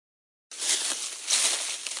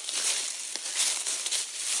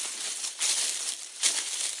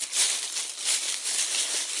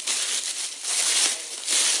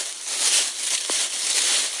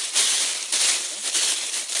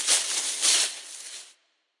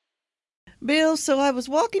Bill, so I was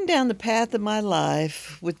walking down the path of my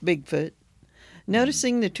life with Bigfoot, Mm,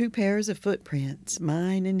 noticing the two pairs of footprints,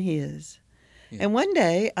 mine and his. yeah. And one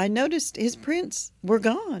day I noticed his prints were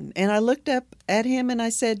gone, and I looked up at him and I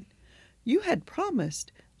said, "You had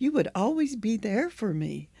promised you would always be there for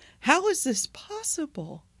me. How is this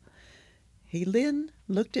possible?" He then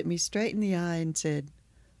looked at me straight in the eye and said,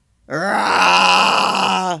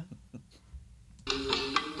 "Rah!"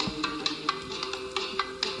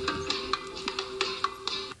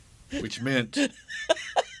 Which meant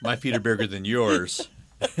my feet are bigger than yours.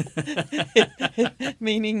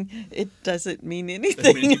 Meaning it doesn't mean Doesn't mean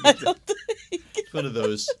anything, I anything. don't think. It's one of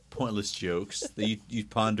those pointless jokes that you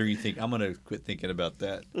ponder and you think, I'm going to quit thinking about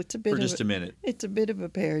that It's a for bit of just a minute. it's a bit of a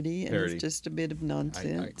parody, and it's Parody. just a bit of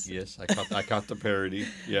nonsense, Yes, I caught the parody.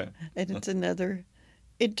 Yeah. and it's another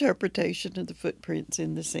interpretation of the footprints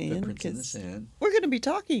in the sand. Footprints in the Because sand. we're going to be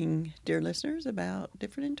talking, dear listeners, about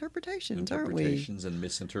different interpretations, aren't we? Interpretations and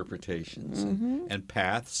misinterpretations Mm-hmm. and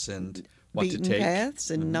paths and what to Beaten take. paths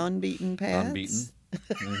and hmm non-beaten Non-beaten. paths.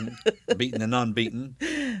 hmm Beaten and non-beaten.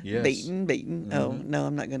 Yes. Beaten. Oh hmm no,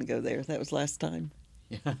 I'm not going to go there. That was last time.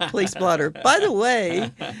 Police blotter. By the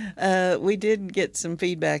way, we did get some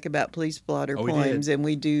feedback about police blotter Oh, we did. poems, and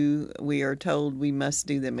we are told we must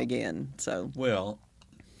do them again. So Well,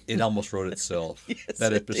 it almost wrote itself. yes,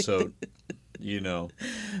 That it did. episode, you know.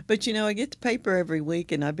 But I get the paper every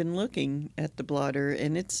week, and I've been looking at the blotter,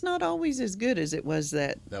 and it's not always as good as it was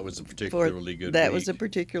That was a for particularly good that week. was a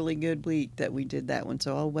particularly good week that we did that one.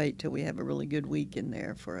 So I'll wait till we have a really good week in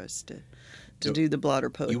there for us to do the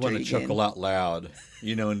blotter poetry You want to again. chuckle out loud,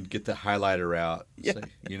 and get the highlighter out. Yeah.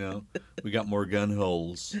 Say, we got more gun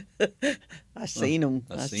holes. I seen them.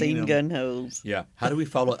 I I seen seen 'em. gun holes. Yeah. How do we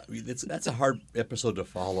follow? That's a hard episode to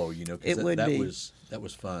follow, because It would that be. was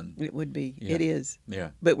fun. It would be. Yeah. It is.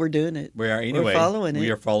 Yeah. But we're doing it. We are anyway. We're following it.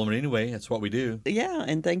 We are following it anyway. That's what we do. Yeah,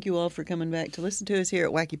 and thank you all for coming back to listen to us here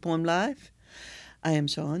at Wacky Poem Live. I am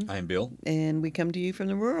Sean, I am Bill. and we come to you from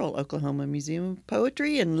the rural Oklahoma Museum of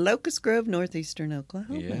Poetry in Locust Grove, northeastern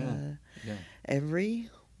Oklahoma. Yeah.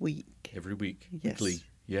 Every week. Every week. Yes. Weekly.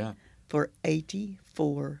 Yeah. For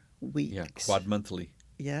 84 weeks. Yeah. Quad monthly.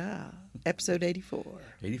 Yeah. Episode 84.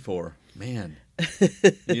 84. Man. I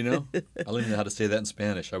don't even know how to say that in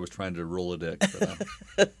Spanish. I was trying to Rolodex,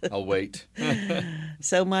 but I'll wait.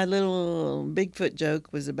 So my little Bigfoot joke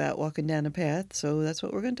was about walking down a path, so that's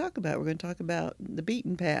what we're going to talk about. We're going to talk about the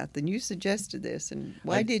beaten path, and you suggested this, and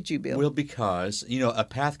why did you, Bill? Well, because, a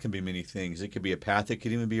path can be many things. It could be a path. It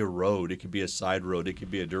could even be a road. It could be a side road. It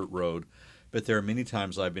could be a dirt road. But there are many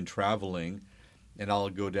times I've been traveling, and I'll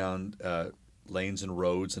go down lanes and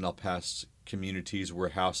roads, and I'll pass communities where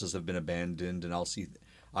houses have been abandoned, and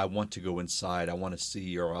I want to go inside. I want to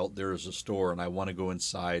see, or out there is a store, and I want to go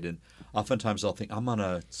inside. And oftentimes I'll think, I'm on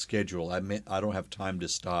a schedule. I don't have time to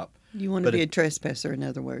stop. You want to be a trespasser, in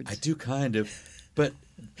other words. I do kind of, but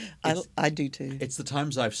I do too. it's the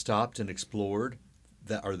times I've stopped and explored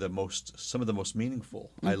that are some of the most meaningful.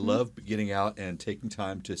 I love getting out and taking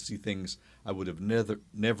time to see things I would have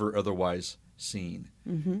never otherwise seen.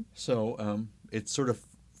 So it sort of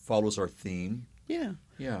follows our theme. Yeah.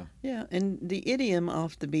 Yeah. Yeah, and the idiom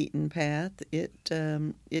 "off the beaten path" it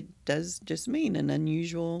does just mean an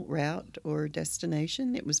unusual route or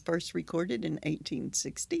destination. It was first recorded in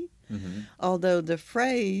 1860, although the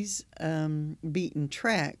phrase "beaten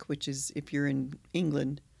track," which is if you're in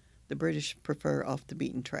England, the British prefer "off the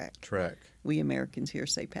beaten track." Track. We Americans here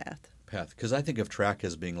say "path." Path. Because I think of track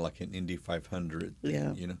as being like an Indy 500.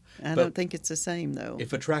 Yeah. I But don't think it's the same though.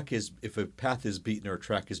 if a path is beaten or a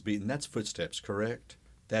track is beaten, that's footsteps, correct?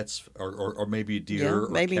 That's or maybe deer or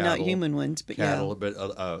maybe cattle, not human ones, but cattle, but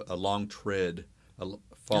a long tread,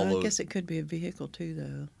 followed. I guess it could be a vehicle too,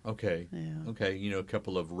 though. Okay. Yeah. Okay. A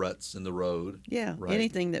couple of ruts in the road. Yeah, Right.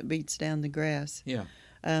 anything that beats down the grass. Yeah.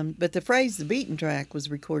 But the phrase "the beaten track" was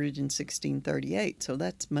recorded in 1638, so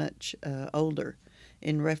that's much older,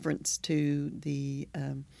 in reference to the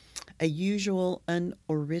a usual,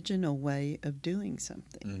 unoriginal way of doing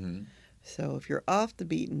something. Mm-hmm. So if you're off the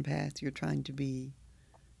beaten path, you're trying to be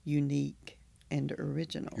unique and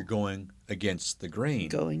original. You're going against the grain.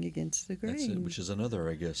 Going against the That's it, grain. which is another,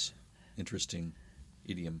 I guess, interesting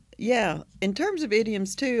idiom. Yeah. In terms of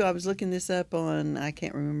idioms, too, I was looking this up on, I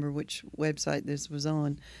can't remember which website this was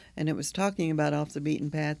on, and it was talking about off the beaten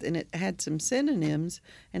path, and it had some synonyms,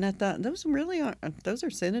 and I thought, those really aren't, those are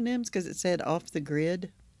synonyms because it said off the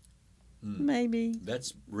grid. Maybe.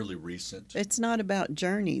 That's really recent. It's not about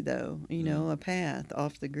journey, though, a path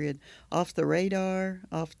off the grid. Off the radar,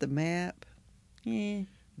 off the map.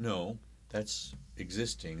 No, that's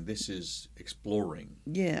existing. This is exploring,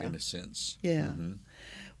 Yeah. in a sense. Yeah. Mm-hmm.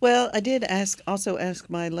 Well, I did also ask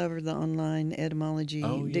my lover the online etymology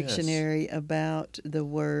Oh, yes. dictionary about the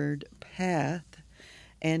word path,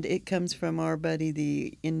 and it comes from our buddy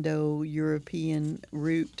the Indo-European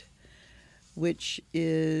root, which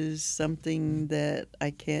is something that I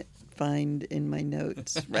can't find in my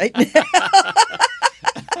notes right now.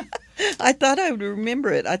 I thought I would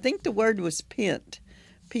remember it. I think the word was pent,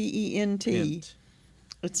 P-E-N-T. Pint.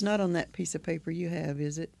 It's not on that piece of paper you have,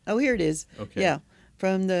 is it? Oh, here it is. Okay. Yeah,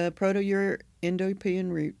 from the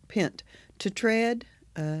Proto-Indo-European root, pent, to tread,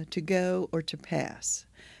 to go, or to pass.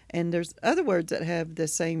 And there's other words that have the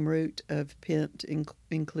same root of pent,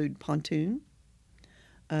 include pontoon,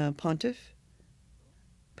 pontiff,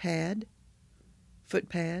 pad,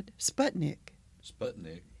 footpad, Sputnik.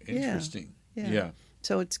 Sputnik. Yeah, Interesting. yeah. Yeah.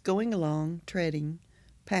 So it's going along, treading,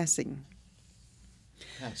 passing.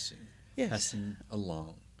 Passing. Yes. Passing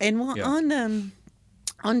along. And Yeah.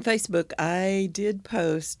 on Facebook, I did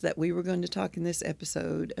post that we were going to talk in this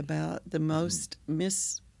episode about the most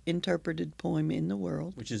misinterpreted poem in the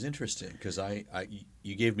world. Which is interesting because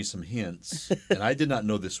you gave me some hints, and I did not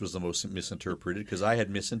know this was the most misinterpreted because I had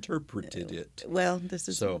misinterpreted it. Well, this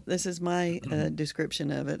is my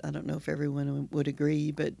description of it. I don't know if everyone would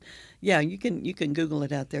agree, but yeah, you can Google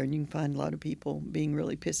it out there, and you can find a lot of people being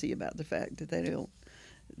really pissy about the fact that they don't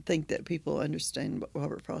think that people understand what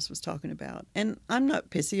Robert Frost was talking about. And I'm not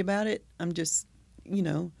pissy about it. I'm just,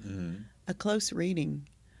 a close reading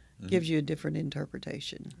gives you a different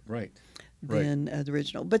interpretation Right. than the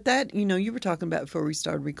original. But that, you were talking about before we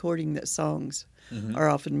started recording that songs are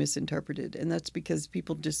often misinterpreted. And that's because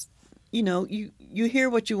people just, you hear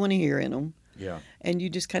what you want to hear in them. Yeah. And you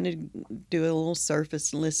just kind of do a little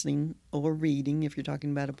surface listening or reading if you're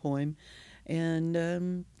talking about a poem.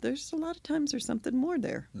 And there's a lot of times there's something more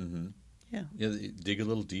there. Mm-hmm. Yeah. Yeah. Dig a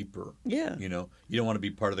little deeper. Yeah. You don't want to be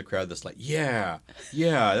part of the crowd that's like, yeah,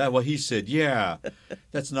 that what he said, yeah,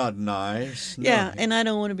 that's not nice. No. Yeah, and I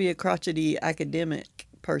don't want to be a crotchety academic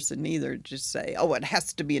person either. Just say, oh, it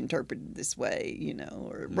has to be interpreted this way,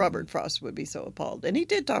 or Robert Frost would be so appalled. And he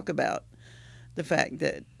did talk about the fact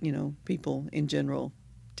that, people in general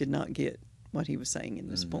did not get what he was saying in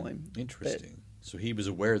this poem. Interesting. So he was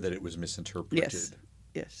aware that it was misinterpreted. Yes.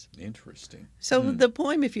 Yes. Interesting. So the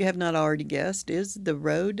poem, if you have not already guessed, is The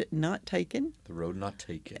Road Not Taken. The Road Not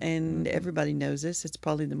Taken. And everybody knows this. It's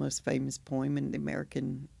probably the most famous poem in the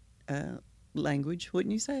American language,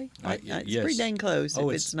 wouldn't you say? It's yes. pretty dang close if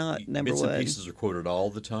it's not number bits one. Bits and pieces are quoted all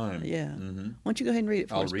the time. Yeah. Mm-hmm. Why don't you go ahead and read it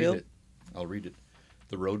for us, Bill? I'll read it.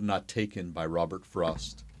 The Road Not Taken by Robert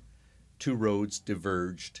Frost. Two roads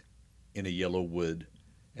diverged in a yellow wood,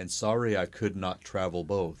 and sorry I could not travel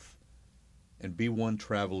both. And be one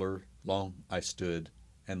traveler, long I stood,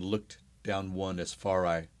 and looked down one as far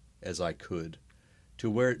as I could,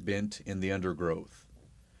 to where it bent in the undergrowth.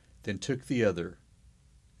 Then took the other,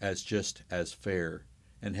 as just as fair,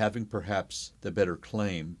 and having perhaps the better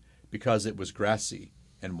claim, because it was grassy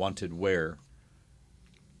and wanted wear,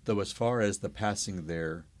 though as far as the passing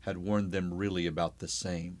there had worn them really about the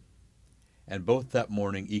same. And both that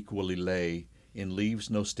morning equally lay, in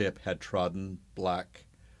leaves no step had trodden, black.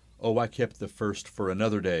 Oh, I kept the first for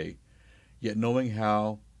another day, yet knowing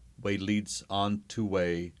how way leads on to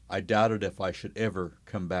way, I doubted if I should ever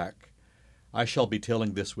come back. I shall be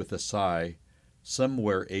telling this with a sigh,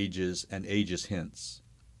 somewhere ages and ages hence.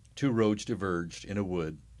 Two roads diverged in a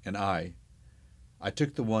wood, and I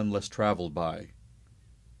took the one less traveled by,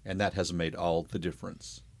 and that has made all the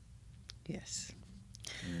difference. Yes.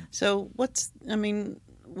 So what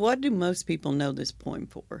do most people know this poem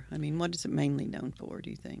for? What is it mainly known for,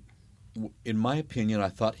 do you think? In my opinion, I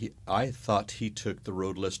thought he took the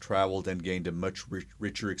road less traveled and gained a much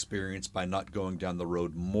richer experience by not going down the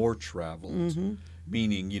road more traveled.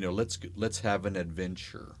 Meaning, let's have an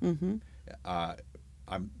adventure.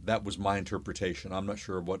 That was my interpretation. I'm not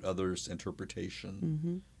sure what others'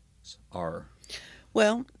 interpretations are.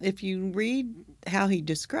 Well, if you read how he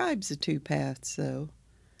describes the two paths, though,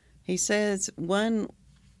 he says one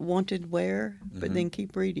wanted where, but then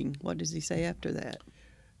keep reading. What does he say after that?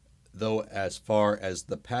 Though as far as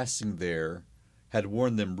the passing there had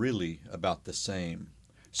worn them really about the same.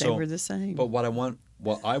 They were the same. But what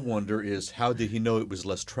I wonder is how did he know it was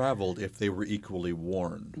less traveled if they were equally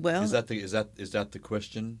worn? Well, is that the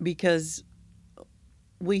question? Because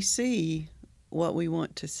we see what we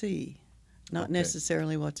want to see, not Okay.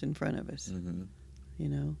 necessarily what's in front of us.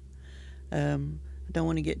 I don't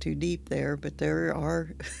want to get too deep there, but there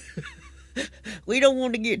are We don't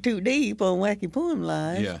want to get too deep on Wacky Poem Yeah.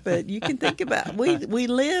 Live, but you can think about we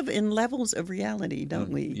live in levels of reality, don't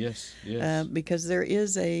we? Yes. Yes. Because there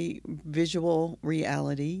is a visual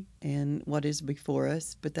reality and what is before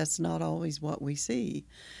us, but that's not always what we see.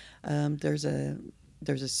 There's a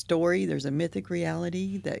story, there's a mythic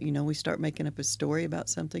reality that we start making up a story about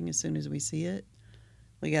something as soon as we see it.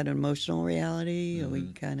 We got an emotional reality, or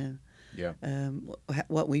we kind of Yeah.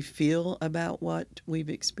 what we feel about what we've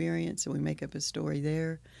experienced, and we make up a story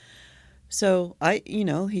there. So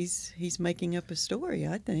he's making up a story.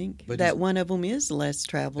 I think But that one of them is less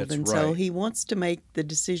traveled, that's and so right. he wants to make the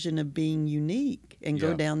decision of being unique and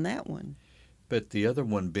go Yeah. down that one. But the other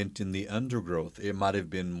one, bent in the undergrowth, it might have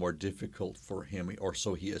been more difficult for him, or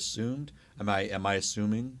so he assumed. Am I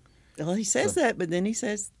assuming? Well, he says So that, but then he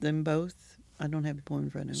says them both. I don't have the poem in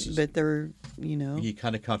front of this me, is, but he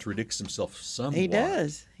kind of contradicts himself he somewhat.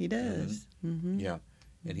 does. He Hmm. does. Mm-hmm. Yeah,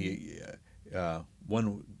 and he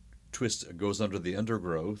one twist goes under the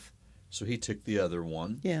undergrowth, so he took the other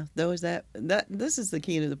one. Yeah, though is that this is the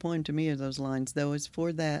key to the poem to me of those lines. Though is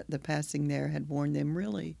for that the passing there had worn them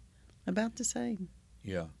really about the same.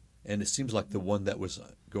 Yeah, and it seems like the one that was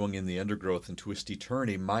going in the undergrowth and twisty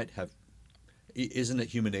turny might have. Isn't it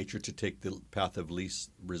human nature to take the path of least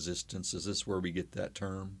resistance? Is this where we get that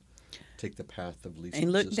term? Take the path of least And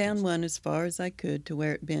looked down resistance. one as far as I could to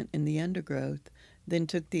where it bent in the undergrowth, then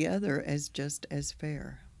took the other as just as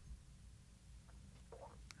fair.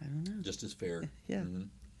 I don't know. Just as fair. Yeah. Hmm.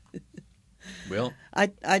 Well, I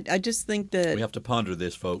just think that we have to ponder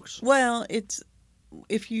this, folks. well, it's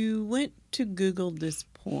if you went to Google this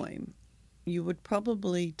poem, you would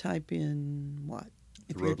probably type in what?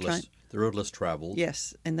 If you're trying The road less traveled.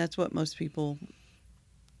 Yes, and that's what most people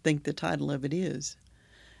think the title of it is.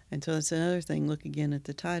 And so that's another thing. Look again at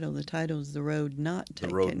the title. The title is The Road Not The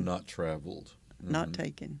Taken. road not traveled. Not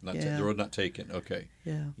taken. The road not taken. Okay.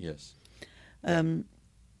 Yeah. Yes.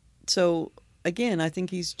 So again, I think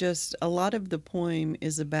he's just a lot of the poem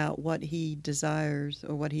is about what he desires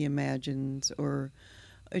or what he imagines or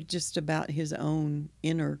just about his own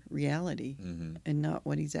inner reality and not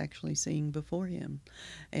what he's actually seeing before him.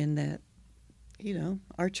 And that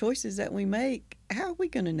our choices that we make, how are we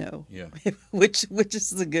going to know Yeah. which is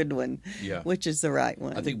the good one, Yeah. which is the right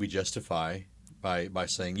one? I think we justify by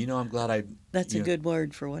saying, I'm glad I. That's a good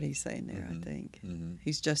word for what he's saying there. I think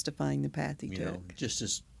he's justifying the path he took. Just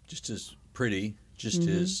as pretty, just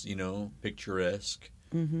as picturesque.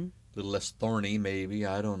 Mm-hmm. A little less thorny, maybe.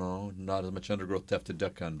 I don't know. Not as much undergrowth to have to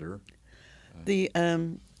duck under.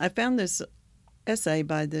 I found this essay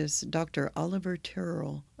by this Dr. Oliver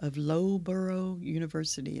Tyrrell of Loughborough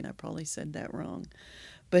University, and I probably said that wrong.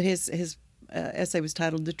 But his essay was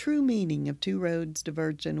titled "The True Meaning of Two Roads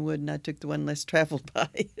Diverged in a Wood," and I took the one less traveled by.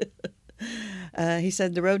 He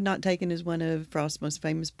said The Road Not Taken is one of Frost's most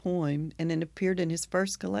famous poems, and it appeared in his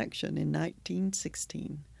first collection in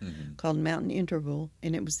 1916 called Mountain Interval,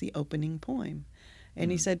 and it was the opening poem. And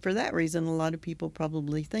he said for that reason, a lot of people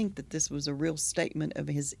probably think that this was a real statement of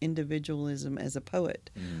his individualism as a poet.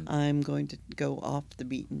 I'm going to go off the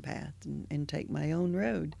beaten path and take my own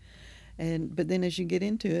road. But then as you get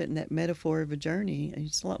into it, and that metaphor of a journey,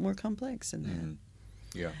 it's a lot more complex than that.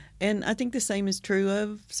 Yeah. And I think the same is true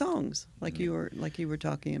of songs, like you were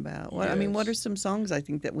talking about. I mean, what are some songs I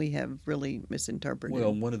think that we have really misinterpreted?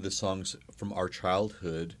 Well, one of the songs from our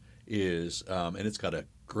childhood is, and it's got a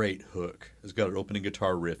great hook. It's got an opening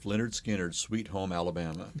guitar riff, Leonard Skinner's "Sweet Home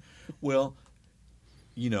Alabama." Well,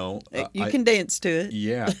 you can dance to it.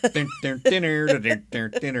 Yeah, and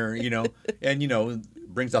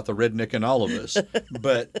brings out the redneck in all of us.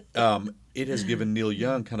 But it has given Neil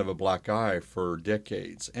Young kind of a black eye for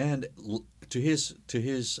decades, and to his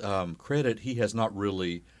credit, he has not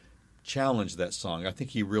really challenged that song. I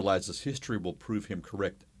think he realizes history will prove him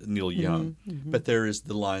correct, Neil Young. But there is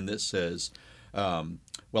the line that says,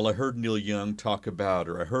 well, I heard Neil Young talk about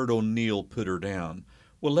her. I heard O'Neill put her down.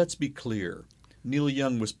 Well, let's be clear. Neil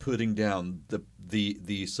Young was putting down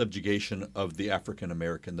the subjugation of the African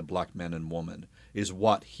American, the black man and woman, is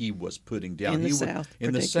what he was putting down. In the South,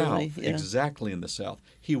 in the South, yeah. exactly in the South.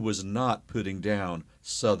 He was not putting down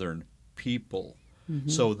Southern people.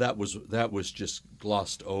 So that was just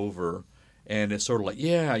glossed over, and it's sort of like,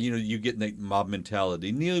 you get in that mob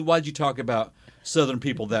mentality. Neil, why'd you talk about Southern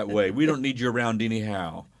people that way? We don't need you around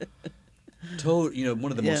anyhow.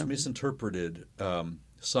 One of the most misinterpreted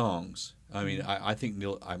songs. I mean, I think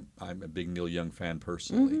I'm a big Neil Young fan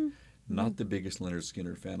personally. Not the biggest Leonard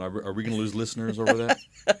Skinner fan. Are we going to lose listeners over that?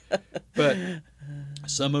 But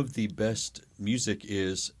some of the best music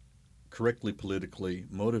is correctly politically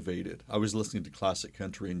motivated. I was listening to classic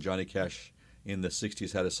country, and Johnny Cash in the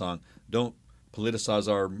 60s had a song, don't politicize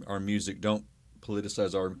our music, don't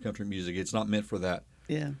politicize our country music. It's not meant for that.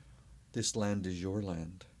 Yeah. This land is your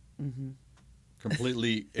land. Mm-hmm.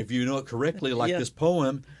 Completely, if you know it correctly, like Yeah. this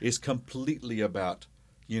poem is completely about,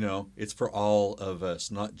 it's for all of us,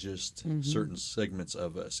 not just certain segments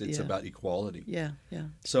of us. It's Yeah. about equality. Yeah. Yeah.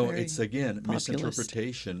 So Very it's, again, populist.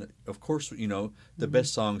 misinterpretation. Of course, the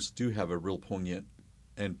best songs do have a real poignant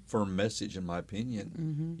and firm message, in my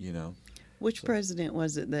opinion, Which So- president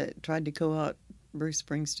was it that tried to co-opt Bruce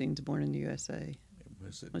Springsteen's "Born in the USA"?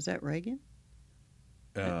 Was it? Was that Reagan?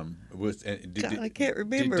 Did, I can't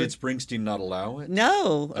remember. Did Springsteen not allow it?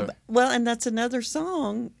 No. Oh. Well, and that's another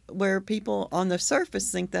song where people on the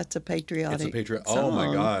surface think that's a It's patriotic a patriot. song. Oh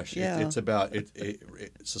my gosh! Yeah. It's about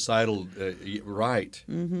societal right,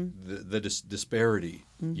 the disparity.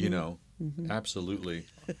 Absolutely.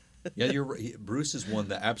 Yeah, you're right. Bruce is one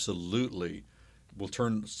that absolutely will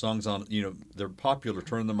turn songs on. They're popular.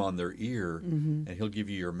 Turn them on their ear, and he'll give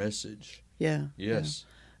you your message. Yeah. Yes.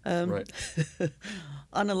 Right.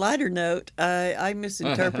 On a lighter note, I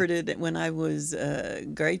misinterpreted it when I was a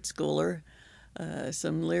grade schooler,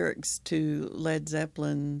 some lyrics to Led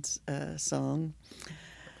Zeppelin's song.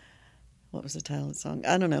 What was the title of the song?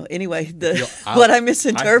 I don't know. Anyway, what I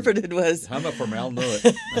misinterpreted was... I'm up for me. I'll know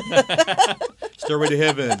it. Stairway to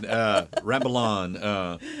Heaven, Ramble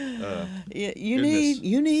On.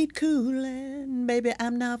 You need cooling, baby.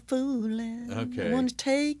 I'm not fooling. Okay. I want to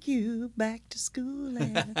take you back to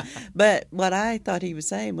schooling. But what I thought he was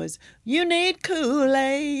saying was, you need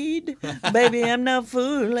Kool-Aid, baby. I'm not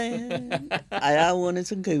fooling. I wanted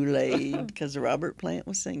some Kool-Aid because Robert Plant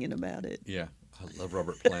was singing about it. Yeah. I love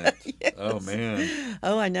Robert Plant. Yes. Oh, man.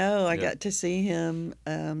 Oh, I know. I Yeah. got to see him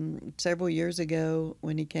several years ago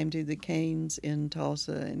when he came to the Canes in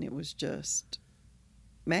Tulsa, and it was just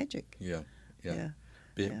magic. Yeah. Yeah.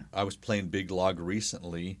 Yeah. I was playing Big Log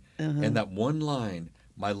recently, and that one line,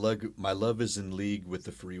 my love is in league with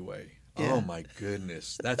the freeway. Yeah. Oh, my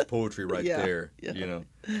goodness. That's poetry right Yeah. there. Yeah.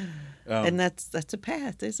 And that's a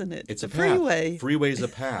path, isn't it? It's the a path. freeway. Freeway's a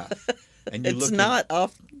path. And you It's look not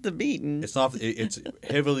off the beaten. It's not. It's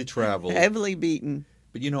heavily traveled. Heavily beaten.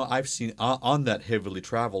 But I've seen on that heavily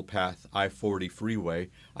traveled path, I-40 freeway,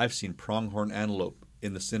 I've seen pronghorn antelope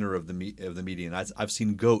in the center of the median. I've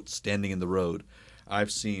seen goats standing in the road.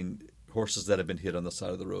 I've seen horses that have been hit on the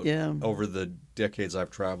side of the road. Yeah. Over the decades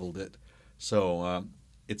I've traveled it. So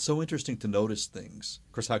it's so interesting to notice things.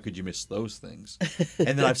 Of course, how could you miss those things?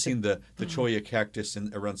 And then I've seen the cholla cactus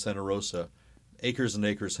around Santa Rosa. Acres and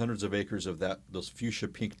acres, hundreds of acres of those fuchsia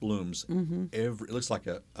pink blooms. It looks like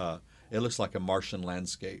a Martian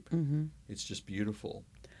landscape. It's just beautiful.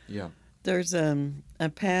 Yeah. There's a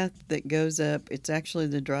path that goes up. It's actually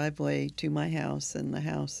the driveway to my house and the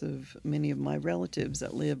house of many of my relatives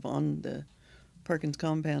that live on the Perkins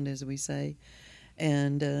compound, as we say.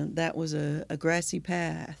 And that was a grassy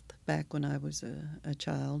path back when I was a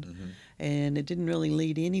child. And it didn't really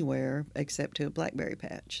lead anywhere except to a blackberry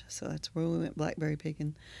patch. So that's where we went blackberry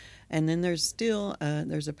picking. And then there's still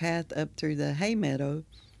there's a path up through the hay meadow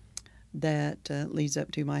that leads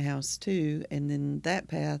up to my house too. And then that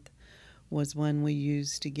path was one we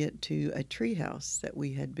used to get to a tree house that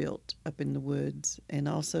we had built up in the woods, and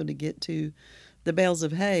also to get to the bales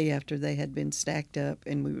of hay after they had been stacked up,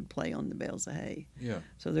 and we would play on the bales of hay. Yeah.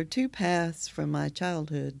 So there are two paths from my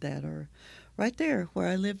childhood that are right there where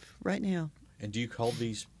I live right now. And do you call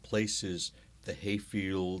these places the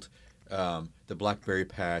hayfield, the blackberry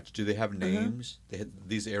patch? Do they have names? They have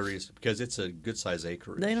these areas because it's a good size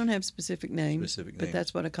acreage. They don't have specific names, but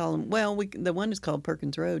that's what I call them. Well, the one is called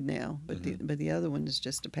Perkins Road now, but the other one is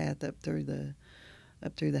just a path up through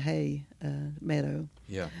the hay meadow.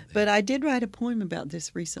 Yeah. But I did write a poem about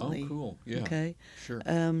this recently. Oh, cool. Yeah. Okay. Sure.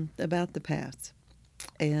 About the paths,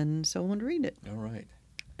 and so I want to read it. All right.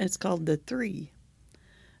 It's called The Three.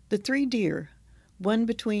 The three deer, one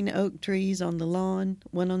between oak trees on the lawn,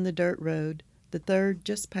 one on the dirt road, the third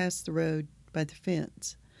just past the road by the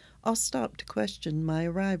fence. All stop to question my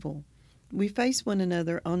arrival. We face one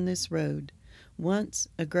another on this road, once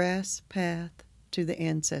a grass path to the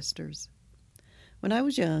ancestors. When I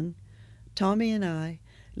was young, Tommy and I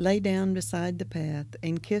lay down beside the path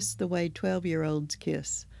and kissed the way 12-year-olds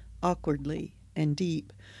kiss, awkwardly and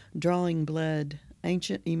deep, drawing blood,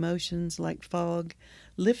 ancient emotions like fog,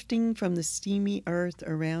 lifting from the steamy earth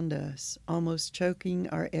around us, almost choking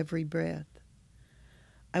our every breath.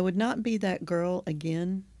 I would not be that girl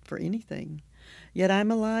again for anything. Yet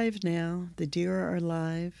I'm alive now, the deer are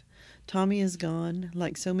alive. Tommy is gone,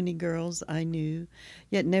 like so many girls I knew,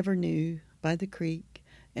 yet never knew, by the creek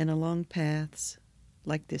and along paths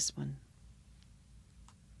like this one.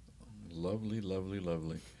 Lovely, lovely,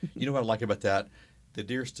 lovely. You know what I like about that? The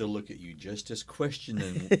deer still look at you just as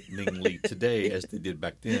questioningly today as they did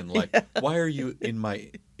back then. Like, why are you in my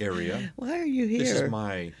area? Why are you This is here?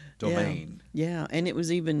 my Yeah. domain. Yeah, and it was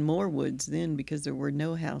even more woods then because there were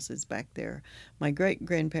no houses back there. My great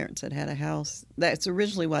grandparents had a house. That's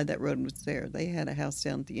originally why that road was there. They had a house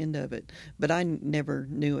down at the end of it, but I never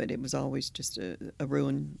knew it. It was always just a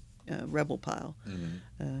ruined rubble pile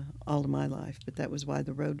all of my life. But that was why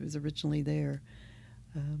the road was originally there.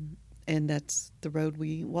 And that's the road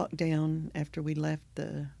we walked down after we left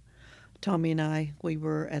the. Tommy and I, we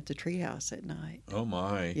were at the treehouse at night. Oh,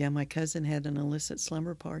 my. Yeah, my cousin had an illicit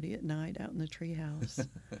slumber party at night out in the treehouse.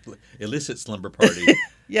 Illicit slumber party.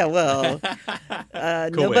 Yeah, well,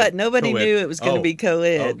 Co-ed. nobody Co-ed. knew it was going to Oh, be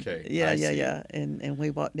co-ed. okay. Yeah, I yeah, see. yeah. And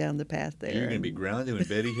we walked down the path there. You're going to be and grounded when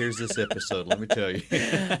Betty hears this episode, let me tell you.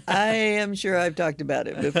 I am sure I've talked about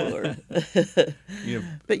it before. You know,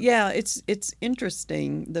 But yeah, it's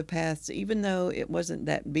interesting, the paths, even though it wasn't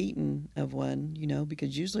that beaten of one,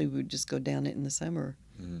 because usually we would just go down it in the summer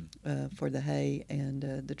for the hay and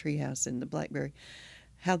the treehouse and the blackberry.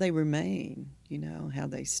 How they remain, how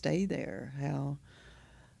they stay there, how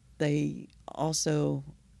they also,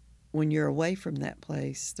 when you're away from that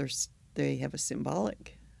place, they have a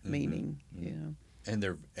symbolic meaning, and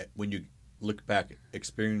they're when you look back,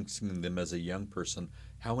 experiencing them as a young person,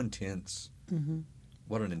 how intense!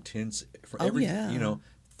 What an intense for Oh, every yeah.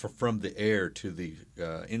 from the air to the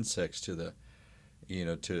insects to the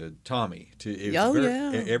to Tommy to it was Oh, very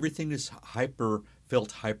yeah. everything is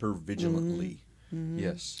felt hyper vigilantly.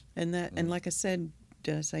 Yes. And like I said,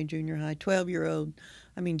 did I say junior high? 12-year-old.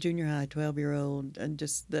 I mean, junior high, 12-year-old, and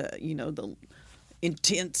just the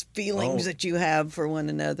intense feelings Oh, that you have for one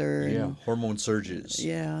another. yeah, And hormone surges.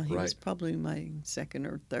 yeah, he was Right. probably my second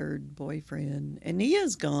or third boyfriend. And he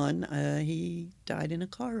is gone. He died in a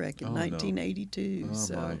car wreck in Oh, no. 1982. Oh,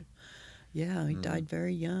 So, my. yeah, he died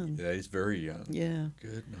very young. That is very young. Yeah.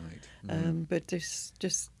 Good night. But there's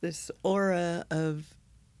just this aura of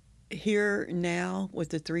here now with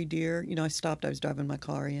the three deer. I stopped. I was driving my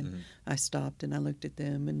car in. I stopped and I looked at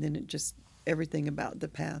them, and then it just everything about the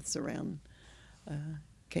paths around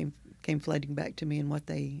came flooding back to me and what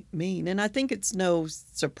they mean. And I think it's no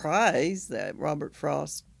surprise that Robert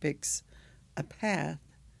Frost picks a path,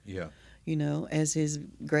 Yeah. as his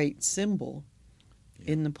great symbol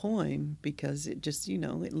in the poem because it just,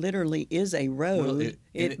 it literally is a road.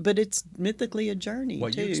 Well, but it's mythically a journey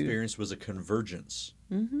what too. you experienced was a convergence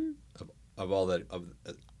of all that.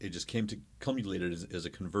 It just culminated as a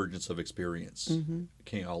convergence of experience. It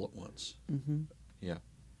came all at once. Yeah,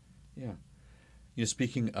 yeah.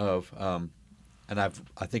 Speaking of, and I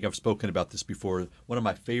think I've spoken about this before. One of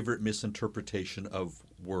my favorite misinterpretation of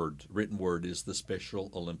written word, is the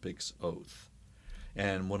Special Olympics oath.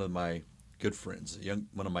 And one of my good friends,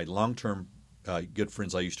 one of my long-term good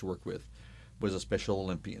friends I used to work with, was a Special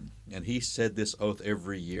Olympian, and he said this oath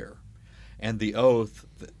every year. And the oath,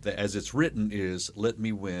 as it's written, is "Let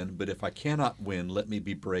me win, but if I cannot win, let me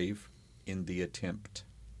be brave in the attempt."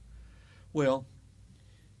 Well,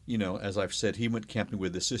 as I've said, he went camping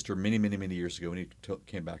with his sister many, many, many years ago, and he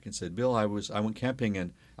came back and said, "Bill, I went camping,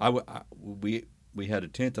 and we had a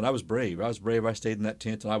tent, and I was brave. I was brave. I stayed in that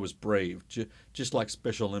tent, and I was brave, just like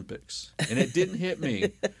Special Olympics." And it didn't hit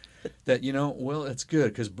me that well, it's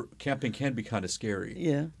good because camping can be kind of scary.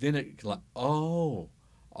 Yeah. Then it like all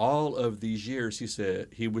of these years, he said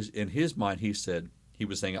he was in his mind. He said he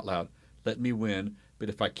was saying out loud, "Let me win, but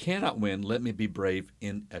if I cannot win, let me be brave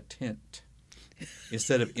in a tent."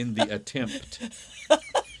 Instead of in the attempt.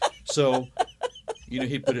 So,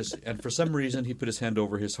 and for some reason he put his hand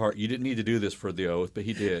over his heart. You didn't need to do this for the oath, but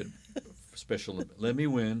he did. Special, let me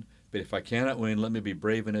win, but if I cannot win, let me be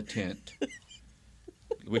brave in a tent.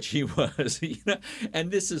 Which he was, and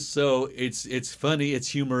this is it's funny, it's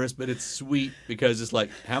humorous, but it's sweet because it's like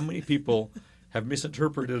how many people have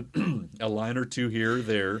misinterpreted a line or two here or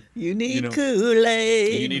there. You need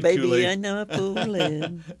Kool-Aid, you need baby, Kool-Aid. I know a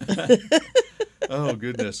foolin'. Oh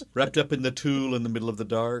goodness! Wrapped up in the tulle in the middle of the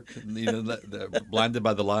dark, blinded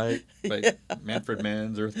by the light by Manfred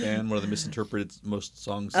Mann's Earth Band, one of the misinterpreted most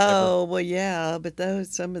songs ever. Oh, well, yeah, but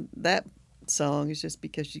some of that song is just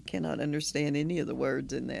because you cannot understand any of the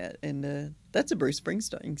words in that, and that's a Bruce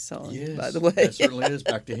Springsteen song, Yes, by the way. that certainly is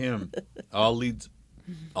back to him. All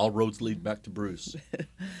roads lead back to Bruce.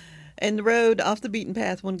 And the road off the beaten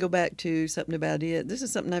path, want to go back to something about it. This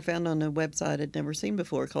is something I found on a website I'd never seen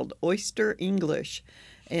before called Oyster English.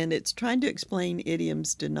 And it's trying to explain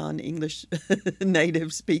idioms to non-English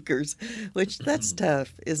native speakers, which that's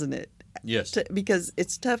tough, isn't it? Yes. because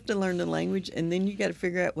it's tough to learn the language, and then you got to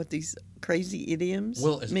figure out what these crazy idioms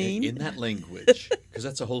Well, mean. in that language, because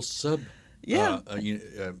that's a whole Yeah,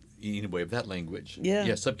 anyway, of that language. yeah.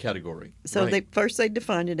 Yeah, subcategory. So Right. they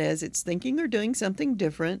define it as it's thinking or doing something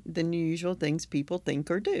different than the usual things people think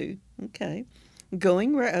or do. Okay.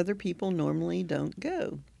 Going where other people normally don't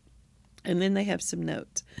go. And then they have some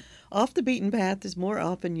notes. Off the beaten path is more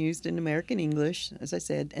often used in American English, as I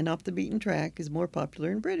said, and off the beaten track is more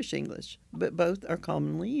popular in British English, but both are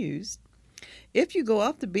commonly used. If you go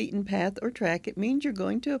off the beaten path or track, it means you're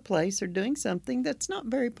going to a place or doing something that's not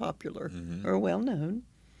very popular Mm-hmm. or well known.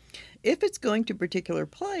 If it's going to a particular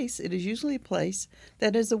place, it is usually a place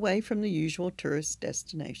that is away from the usual tourist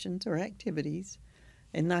destinations or activities.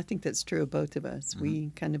 And I think that's true of both of us. Mm-hmm.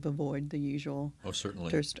 We kind of avoid the usual Oh, certainly.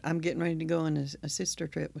 tourist. I'm getting ready to go on a sister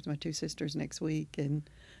trip with my two sisters next week. And,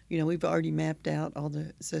 you know, we've already mapped out all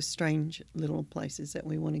the strange little places that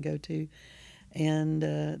we want to go to. And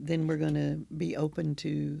then we're going to be open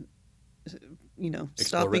to, you know,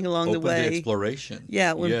 stopping along the Open to way. exploration.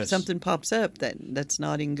 Yeah, when Yes. something pops up that's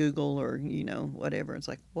not in Google or, you know, whatever, it's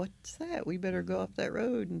like, what's that? We better go off that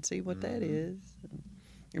road and see what that is. And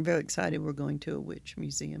I'm very excited. We're going to a witch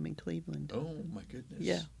museum in Cleveland. Oh, my goodness.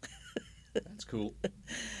 Yeah. That's cool.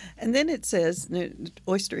 And then it says,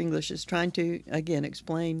 Oyster English is trying to, again,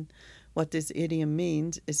 explain what this idiom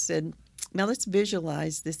means. It said, now let's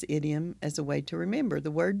visualize this idiom as a way to remember.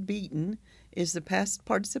 The word beaten is the past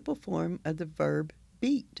participle form of the verb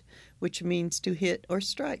beat, which means to hit or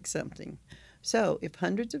strike something. So if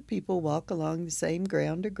hundreds of people walk along the same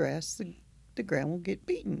ground or grass, the ground will get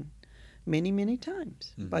beaten many, many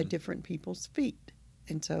times by different people's feet.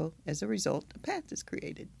 And so as a result, a path is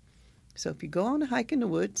created. So if you go on a hike in the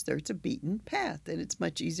woods, there's a beaten path, and it's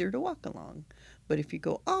much easier to walk along. But if you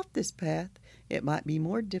go off this path, it might be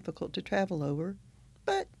more difficult to travel over,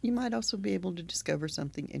 but you might also be able to discover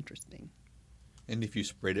something interesting. And if you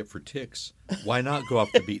sprayed it for ticks, why not go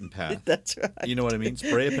off the beaten path? That's right. You know what I mean?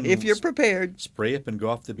 Spray up and If you're prepared. Spray up and go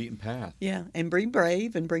off the beaten path. Yeah, and be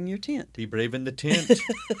brave and bring your tent. Be brave in the tent.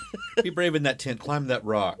 Be brave in that tent. Climb that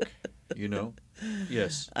rock. You know?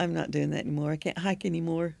 Yes. I'm not doing that anymore. I can't hike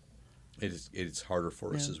anymore. It's harder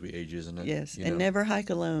for us as we age, isn't it? Yes, You and know? never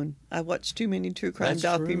hike alone. I watched too many true crime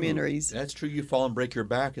documentaries. True. That's true. You fall and break your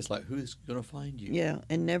back. It's like, who's going to find you? Yeah,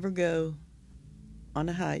 and never go on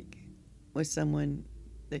a hike with someone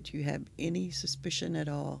that you have any suspicion at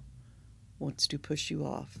all wants to push you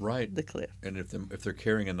off Right. the cliff. And if they're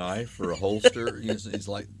carrying a knife or a holster, it's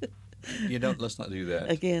like, let's not do that.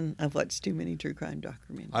 Again, I've watched too many true crime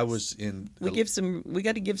documentaries. I was in. We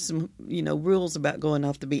got to give some, rules about going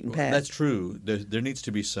off the beaten path. That's true. There needs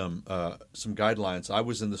to be some guidelines. I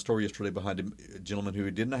was in the store yesterday behind a gentleman who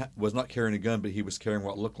was not carrying a gun, but he was carrying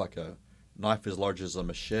what looked like a knife as large as a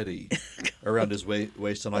machete around his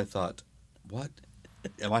waist, and I thought, what?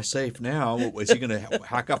 Am I safe now? Is he going to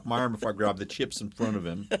hack off my arm if I grab the chips in front of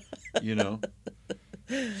him? You know.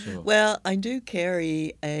 So. Well, I do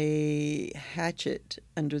carry a hatchet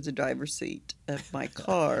under the driver's seat of my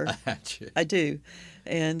car. A hatchet. I do.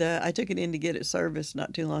 And I took it in to get it serviced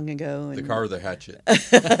not too long ago. And The car or the hatchet?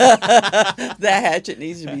 that hatchet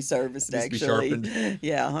needs to be serviced, Needs to be actually. sharpened.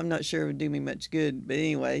 Yeah, I'm not sure it would do me much good. But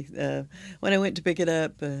anyway, when I went to pick it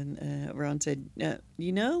up, and Ron said,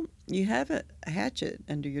 you have a hatchet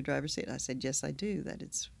under your driver's seat. I said, yes, I do.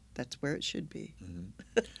 That's where it should be.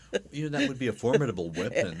 Mm-hmm. That would be a formidable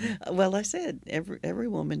weapon. Well, I said every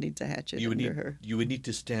woman needs a hatchet under her. You would need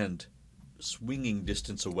to stand swinging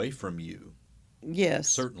distance away from you. Yes.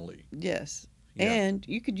 Certainly. Yes. Yeah. And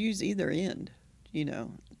you could use either end,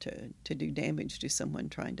 to do damage to someone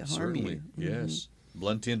trying to harm you. Certainly. Yes.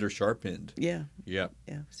 Blunt end or sharp end. Yeah. Yeah.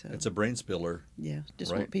 Yeah. So It's a brain spiller. yeah,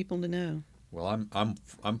 just Right. want people to know. Well,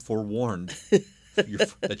 I'm forewarned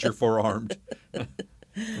that you're forearmed.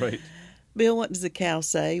 Right. Bill, what does a cow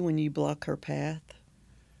say when you block her path?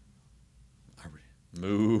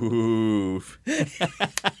 Move.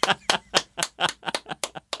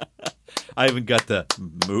 I even got the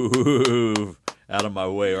move out of my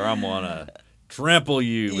way, or I'm gonna trample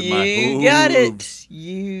you with my hooves. You got it.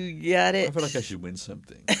 You got it. I feel like I should win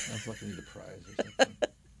something. I feel like I need a prize or something.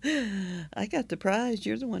 I got the prize.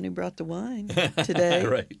 You're the one who brought the wine today.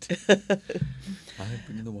 Right. I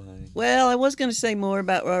bring the wine. Well, I was going to say more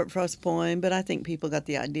about Robert Frost's poem, but I think people got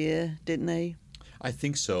the idea, didn't they? I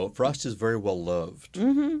think so. Frost is very well loved.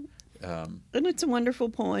 Mm-hmm. And it's a wonderful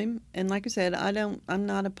poem. And like I said, I'm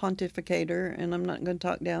not a pontificator, and I'm not going to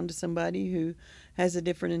talk down to somebody who has a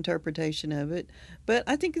different interpretation of it. But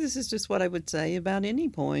I think this is just what I would say about any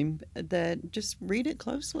poem, that just read it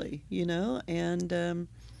closely,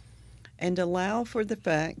 and allow for the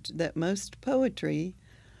fact that most poetry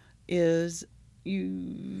is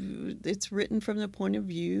it's written from the point of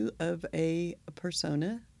view of a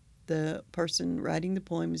persona. The person writing the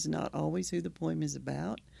poem is not always who the poem is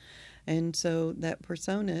about. And so that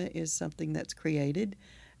persona is something that's created,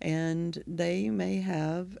 and they may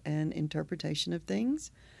have an interpretation of things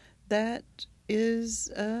that is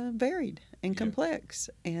varied and Yeah. complex.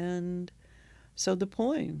 And so the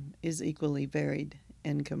poem is equally varied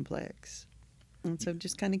and complex. And so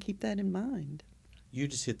just kind of keep that in mind. You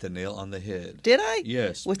just hit the nail on the head. Did I?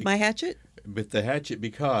 Yes, With my hatchet? with the hatchet,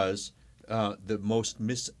 because the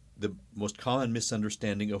most common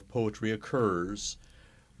misunderstanding of poetry occurs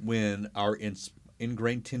when it's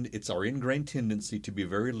our ingrained tendency to be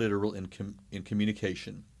very literal in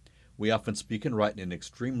communication. We often speak and write in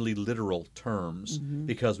extremely literal terms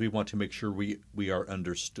because we want to make sure we are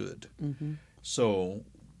understood. So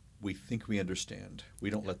we think we understand. We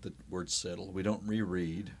don't let the words settle. We don't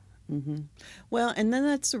reread. Well, and then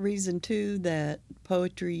that's the reason, too, that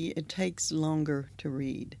poetry, it takes longer to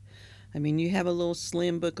read. I mean, you have a little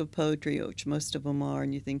slim book of poetry, which most of them are,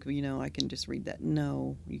 and you think, well, I can just read that.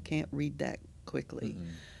 No, you can't read that quickly.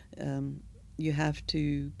 You have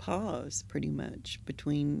to pause pretty much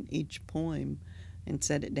between each poem and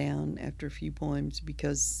set it down after a few poems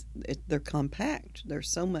because they're compact. There's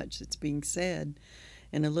so much that's being said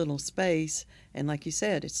in a little space. And like you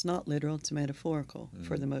said, it's not literal, it's metaphorical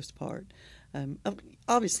for the most part.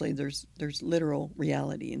 Obviously, there's literal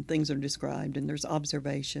reality and things are described and there's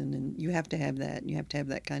observation, and you have to have that, and you have to have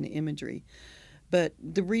that kind of imagery. But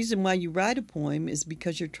the reason why you write a poem is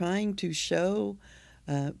because you're trying to show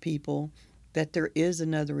people that there is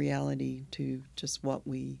another reality to just what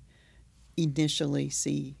we initially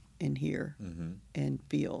see and hear and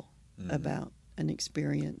feel about an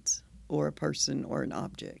experience or a person or an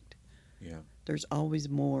object. Yeah. There's always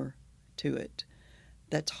more to it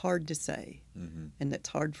that's hard to say and that's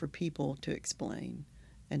hard for people to explain.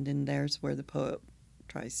 And then there's where the poet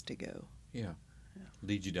tries to go. Yeah.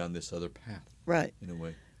 Lead you down this other path. Right. In a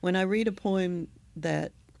way. When I read a poem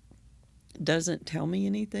that doesn't tell me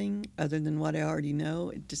anything other than what I already know,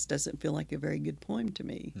 it just doesn't feel like a very good poem to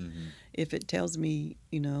me. If it tells me,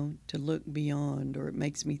 to look beyond, or it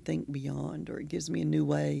makes me think beyond, or it gives me a new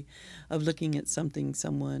way of looking at something,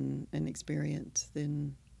 someone, an experience,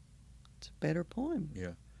 then it's a better poem.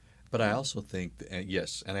 Yeah. But I also think,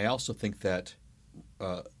 yes, and I also think that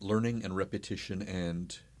learning and repetition,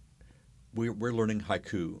 and we're learning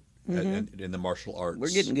haiku in the martial arts.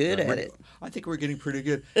 We're getting good at it. I think we're getting pretty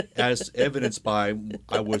good, as evidenced by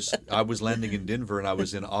I was landing in Denver and I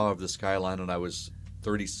was in awe of the skyline, and I was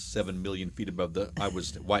 37 million feet above I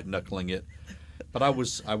was white knuckling it, but I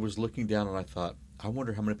was looking down and I thought, I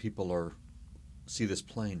wonder how many people see this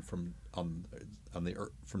plane from on the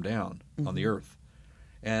earth, from down on the earth,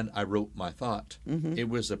 and I wrote my thought. It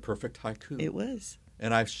was a perfect haiku. It was.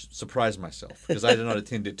 And I surprised myself because I did not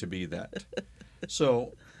intend it to be that.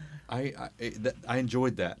 So I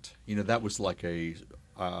enjoyed that. That was like a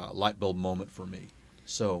light bulb moment for me.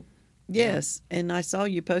 So yes, and I saw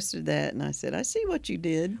you posted that, and I said, I see what you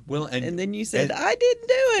did. Well, and then you said, I didn't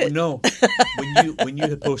do it. No, when you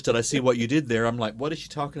had posted, I see what you did there. I'm like, what is she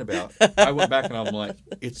talking about? I went back and I'm like,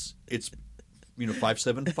 it's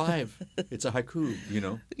 575. It's a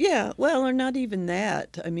haiku. Yeah, well, or not even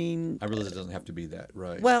that. I mean, I realize it doesn't have to be that,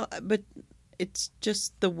 right? Well, but it's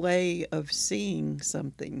just the way of seeing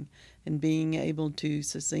something and being able to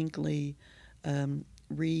succinctly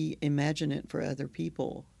reimagine it for other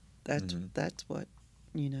people. That's what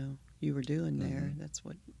you were doing there. That's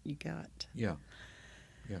what you got. Yeah.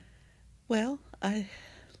 Well,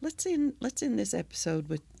 let's end this episode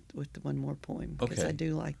with one more poem, because Okay. I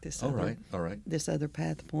do like this. All right. This Other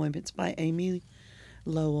Path poem. It's by Amy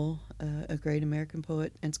Lowell, a great American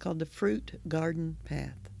poet, and it's called The Fruit Garden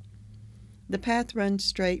Path. The path runs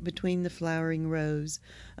straight between the flowering rows,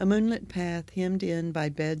 a moonlit path hemmed in by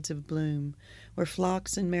beds of bloom, where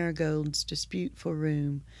phlox and marigolds dispute for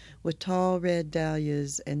room with tall red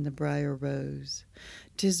dahlias and the briar rose.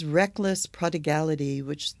 'Tis reckless prodigality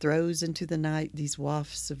which throws into the night these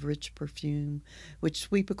wafts of rich perfume, which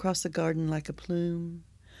sweep across the garden like a plume.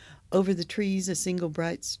 Over the trees a single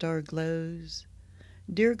bright star glows.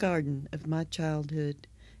 Dear garden of my childhood,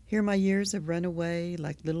 here my years have run away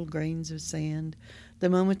like little grains of sand. The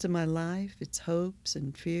moments of my life, its hopes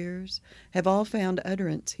and fears, have all found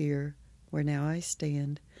utterance here, where now I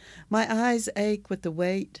stand. My eyes ache with the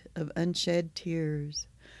weight of unshed tears.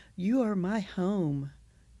 You are my home.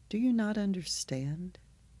 Do you not understand?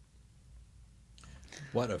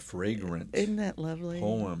 What a fragrant Isn't that lovely?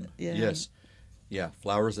 poem. Yeah. Yes. Yeah,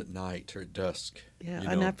 flowers at night or at dusk. Yeah, You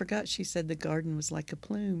and I know, forgot she said the garden was like a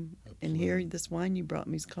plume. a And here, plume. this wine you brought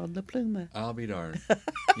me is called La Pluma. I'll be darned.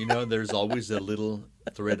 You know, there's always a little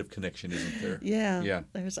thread of connection, isn't there? Yeah, Yeah.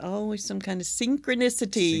 there's always some kind of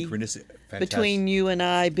synchronicity Synchronicity. Fantastic. between you and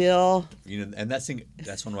I, Bill. You know, and that's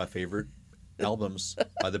one of my favorite albums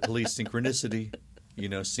by the Police. Synchronicity. You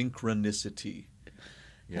know, synchronicity. How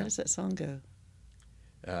Yeah. does that song go?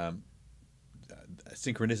 Um,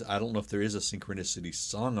 synchronicity. I don't know if there is a synchronicity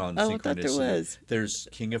song on Oh, I thought there synchronicity. was. There's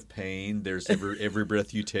King of Pain. There's every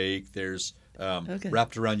breath you take. There's Okay.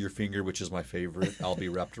 Wrapped Around Your Finger, which is my favorite. I'll be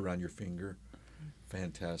wrapped around your finger.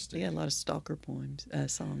 Fantastic. Yeah, a lot of stalker poems,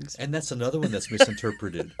 songs. And that's another one that's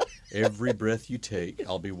misinterpreted. Every breath you take,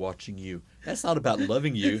 I'll be watching you. That's not about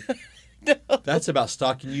loving you. No. That's about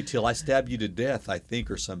stalking you till I stab you to death, I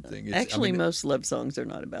think, or something. Actually, most love songs are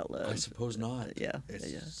not about I love. suppose not. Yeah, It's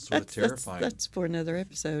yeah. sort of terrifying. That's for another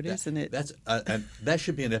episode, isn't it? That's and that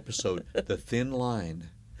should be an episode. The thin line,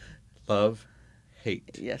 love,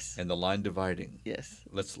 hate, Yes. and the line dividing. Yes.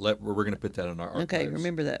 We're going to put that on our archives. Okay,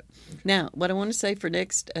 remember that. Now, what I want to say for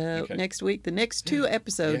next week, the next two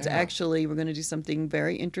episodes, Yeah. actually, we're going to do something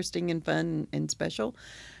very interesting and fun and special,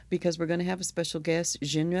 because we're going to have a special guest,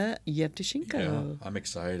 Zhenya Yevtushenko. Yeah, I'm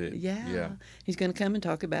excited. Yeah. He's going to come and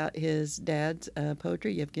talk about his dad's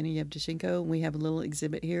poetry, Yevgeny Yevtushenko. And we have a little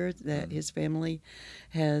exhibit here that his family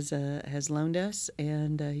has loaned us,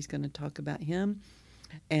 and he's going to talk about him.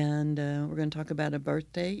 And we're going to talk about a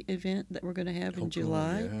birthday event that we're going to have in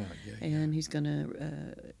July. Yeah. And he's going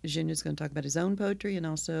to, Zhenya's going to talk about his own poetry and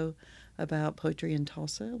also about poetry in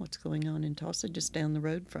Tulsa, what's going on in Tulsa, just down the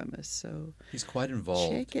road from us. So He's quite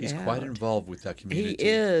involved. check it He's out. quite involved with that community. He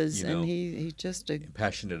is, you know, and he's just a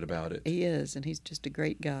passionate about it. he is, and he's just a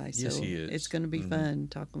great guy. So Yes, he is. it's going to be fun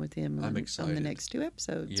talking with him I'm on the excited. next two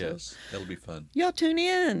episodes. Yes, So that'll be fun. y'all tune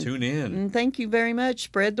in. Tune in. And thank you very much.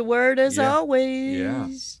 Spread the word as Yeah. always. Yeah.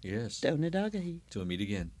 Yes. Donut Doggy. Till we meet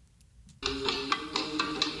again.